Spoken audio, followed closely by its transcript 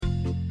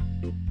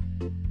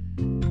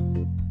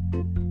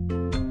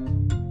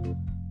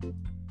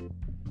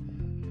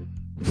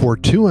For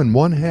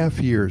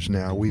 2.5 years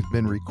now, we've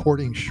been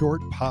recording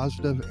short,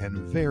 positive, and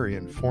very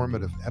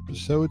informative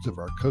episodes of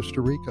our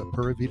Costa Rica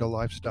Pura Vida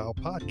lifestyle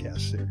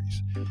podcast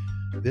series.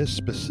 This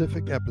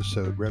specific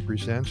episode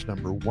represents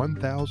number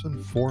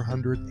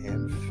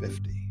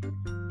 1450.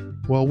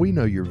 Well, we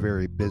know you're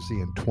very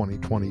busy in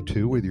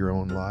 2022 with your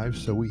own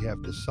lives, so we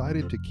have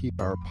decided to keep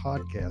our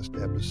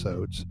podcast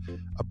episodes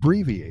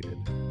abbreviated,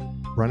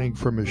 running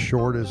from as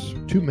short as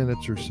 2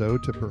 minutes or so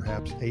to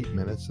perhaps 8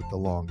 minutes at the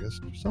longest.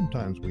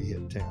 Sometimes we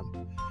hit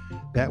 10.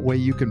 That way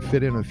you can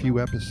fit in a few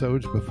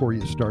episodes before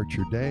you start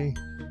your day,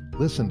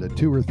 listen to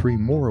 2 or 3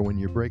 more when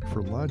you break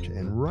for lunch,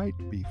 and right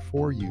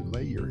before you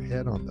lay your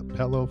head on the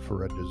pillow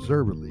for a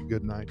deservedly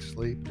good night's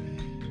sleep,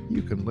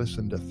 you can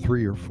listen to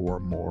 3 or 4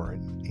 more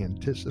and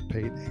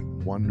anticipate a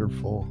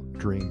wonderful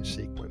dream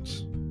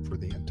sequence for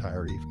the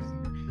entire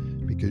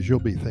evening, because you'll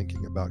be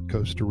thinking about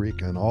Costa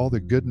Rica and all the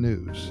good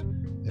news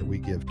that we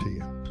give to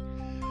you.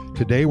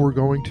 Today we're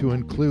going to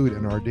include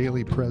in our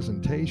daily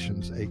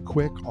presentations a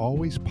quick,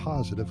 always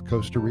positive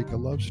Costa Rica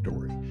love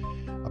story.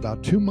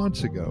 About 2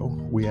 months ago,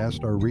 we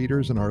asked our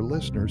readers and our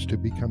listeners to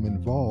become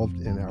involved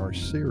in our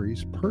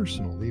series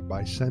personally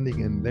by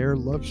sending in their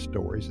love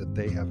stories that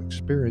they have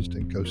experienced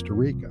in Costa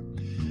Rica.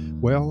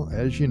 Well,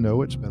 as you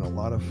know, it's been a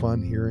lot of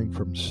fun hearing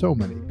from so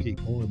many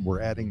people, and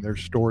we're adding their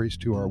stories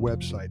to our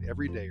website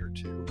every day or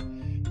two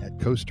at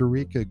Costa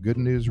Rica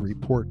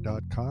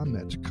GoodNewsReport.com.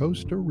 That's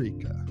Costa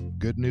Rica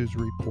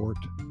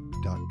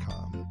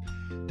GoodNewsReport.com.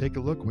 Take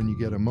a look when you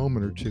get a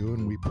moment or two,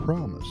 and we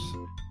promise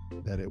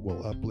that it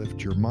will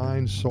uplift your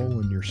mind,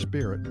 soul, and your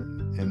spirit,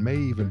 and may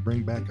even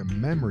bring back a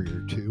memory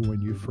or two when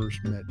you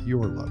first met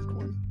your loved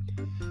one.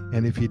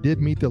 And if you did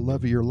meet the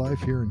love of your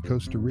life here in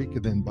Costa Rica,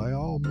 then by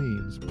all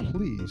means,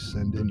 please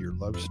send in your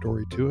love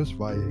story to us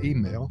via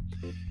email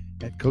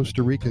at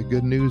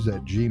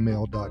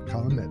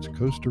CostaRicaGoodNews@gmail.com. That's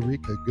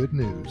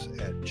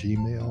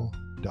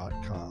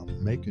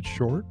CostaRicaGoodNews@gmail.com. Make it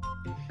short.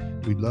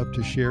 We'd love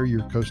to share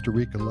your Costa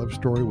Rica love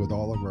story with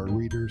all of our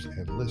readers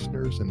and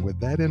listeners. And with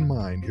that in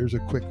mind, here's a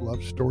quick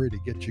love story to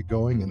get you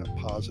going in a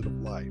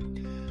positive light.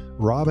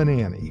 Rob and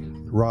Annie.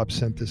 Rob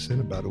sent this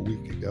in about a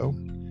week ago.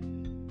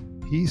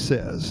 He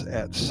says,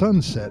 at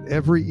sunset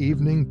every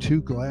evening,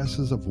 2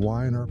 glasses of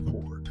wine are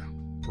poured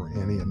for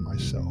Annie and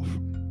myself.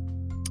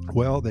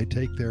 Well, they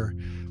take their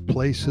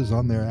places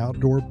on their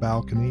outdoor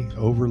balcony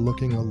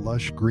overlooking a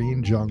lush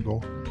green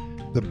jungle.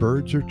 The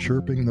birds are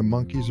chirping, the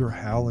monkeys are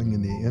howling,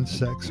 and the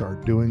insects are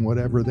doing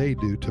whatever they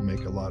do to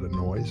make a lot of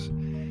noise.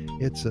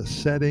 It's a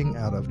setting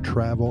out of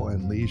Travel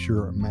and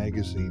Leisure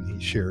magazine he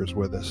shares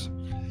with us.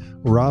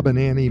 Rob and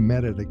Annie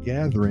met at a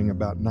gathering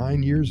about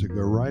 9 years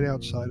ago right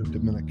outside of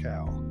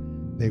Dominical.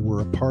 They were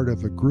a part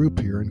of a group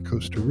here in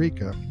Costa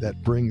Rica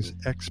that brings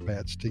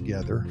expats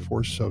together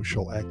for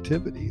social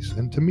activities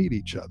and to meet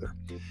each other.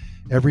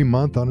 Every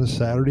month on a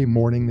Saturday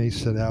morning, they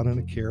sit out in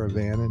a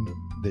caravan and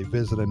they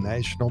visit a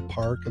national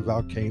park, a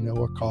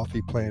volcano, a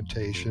coffee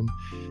plantation,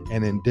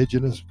 an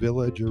indigenous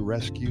village, a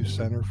rescue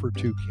center for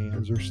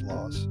toucans or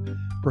sloths,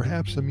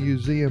 perhaps a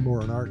museum or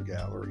an art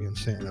gallery in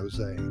San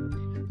Jose.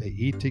 They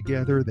eat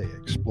together, they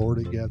explore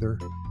together.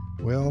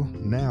 Well,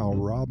 now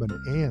Rob and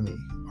Annie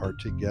are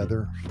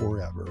together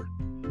forever.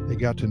 They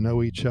got to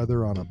know each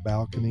other on a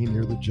balcony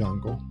near the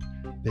jungle.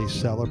 They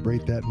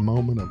celebrate that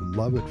moment of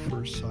love at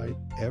first sight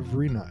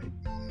every night.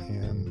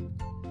 And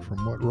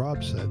from what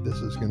Rob said, this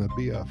is going to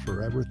be a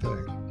forever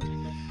thing.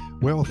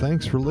 Well,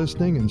 thanks for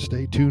listening, and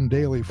stay tuned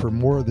daily for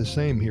more of the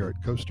same here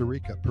at Costa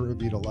Rica Pura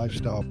Vida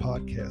Lifestyle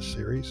Podcast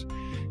Series.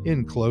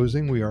 In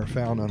closing, we are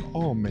found on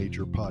all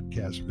major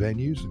podcast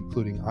venues,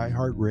 including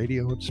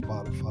iHeartRadio and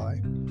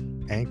Spotify,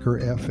 Anchor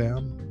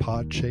FM,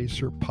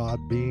 Podchaser,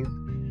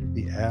 Podbean,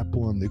 the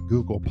Apple and the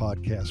Google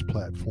podcast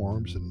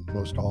platforms, and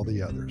most all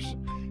the others.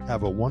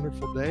 Have a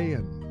wonderful day,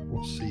 and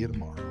we'll see you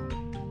tomorrow.